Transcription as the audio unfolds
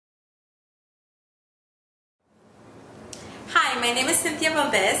Hi, my name is Cynthia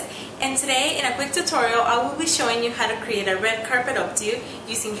Valdez, and today in a quick tutorial I will be showing you how to create a red carpet updo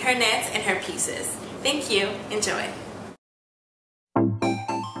using hair nets and hair pieces. Thank you. Enjoy.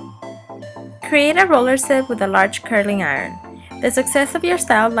 Create a roller set with a large curling iron. The success of your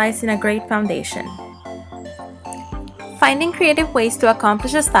style lies in a great foundation. Finding creative ways to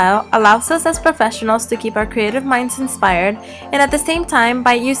accomplish a style allows us as professionals to keep our creative minds inspired, and at the same time,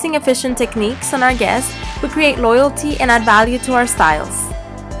 by using efficient techniques on our guests, we create loyalty and add value to our styles.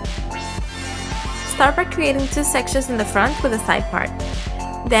 Start by creating two sections in the front with a side part.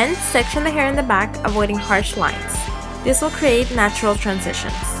 Then, section the hair in the back, avoiding harsh lines. This will create natural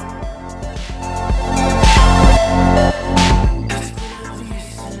transitions.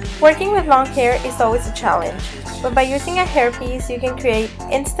 Working with long hair is always a challenge, but by using a hairpiece you can create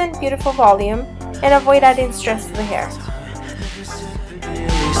instant beautiful volume and avoid adding stress to the hair.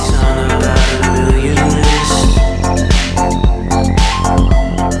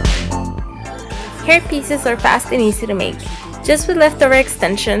 Hair pieces are fast and easy to make. Just with leftover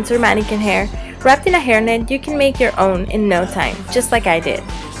extensions or mannequin hair, wrapped in a hairnet, you can make your own in no time, just like I did.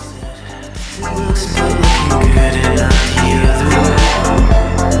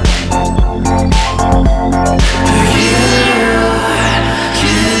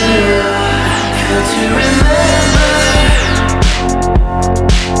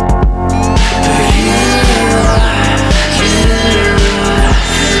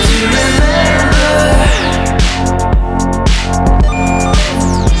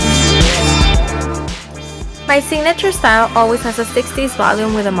 My signature style always has a 60s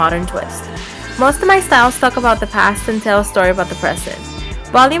volume with a modern twist. Most of my styles talk about the past and tell a story about the present.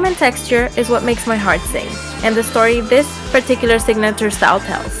 Volume and texture is what makes my heart sing, and the story this particular signature style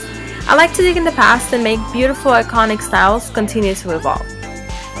tells. I like to dig in the past and make beautiful iconic styles continue to evolve.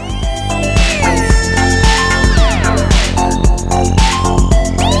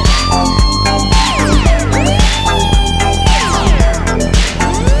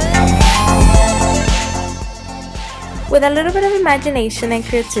 With a little bit of imagination and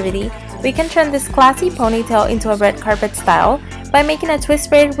creativity, we can turn this classy ponytail into a red carpet style by making a twist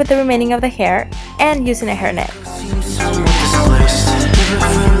braid with the remaining of the hair and using a hairnet.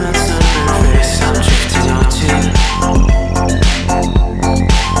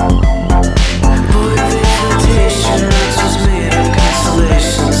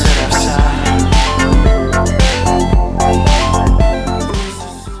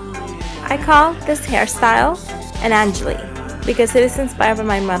 I call this hairstyle an Angeli because it is inspired by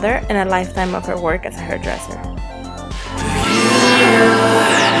my mother and a lifetime of her work as a hairdresser.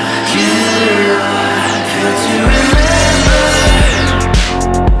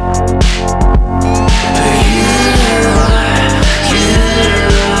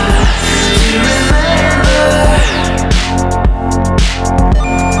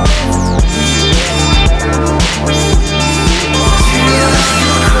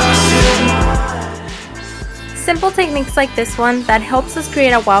 Simple techniques like this one that helps us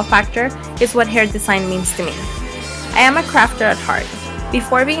create a wow factor is what hair design means to me. I am a crafter at heart.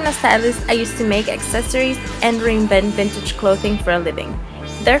 Before being a stylist, I used to make accessories and reinvent vintage clothing for a living.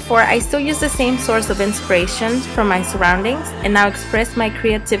 Therefore, I still use the same source of inspiration from my surroundings and now express my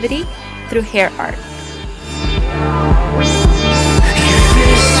creativity through hair art.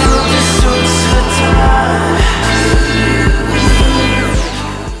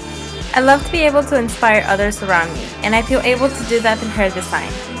 I love to be able to inspire others around me, and I feel able to do that in hair design.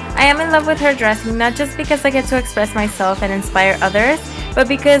 I am in love with hairdressing not just because I get to express myself and inspire others, but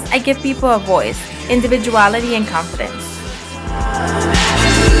because I give people a voice, individuality, and confidence.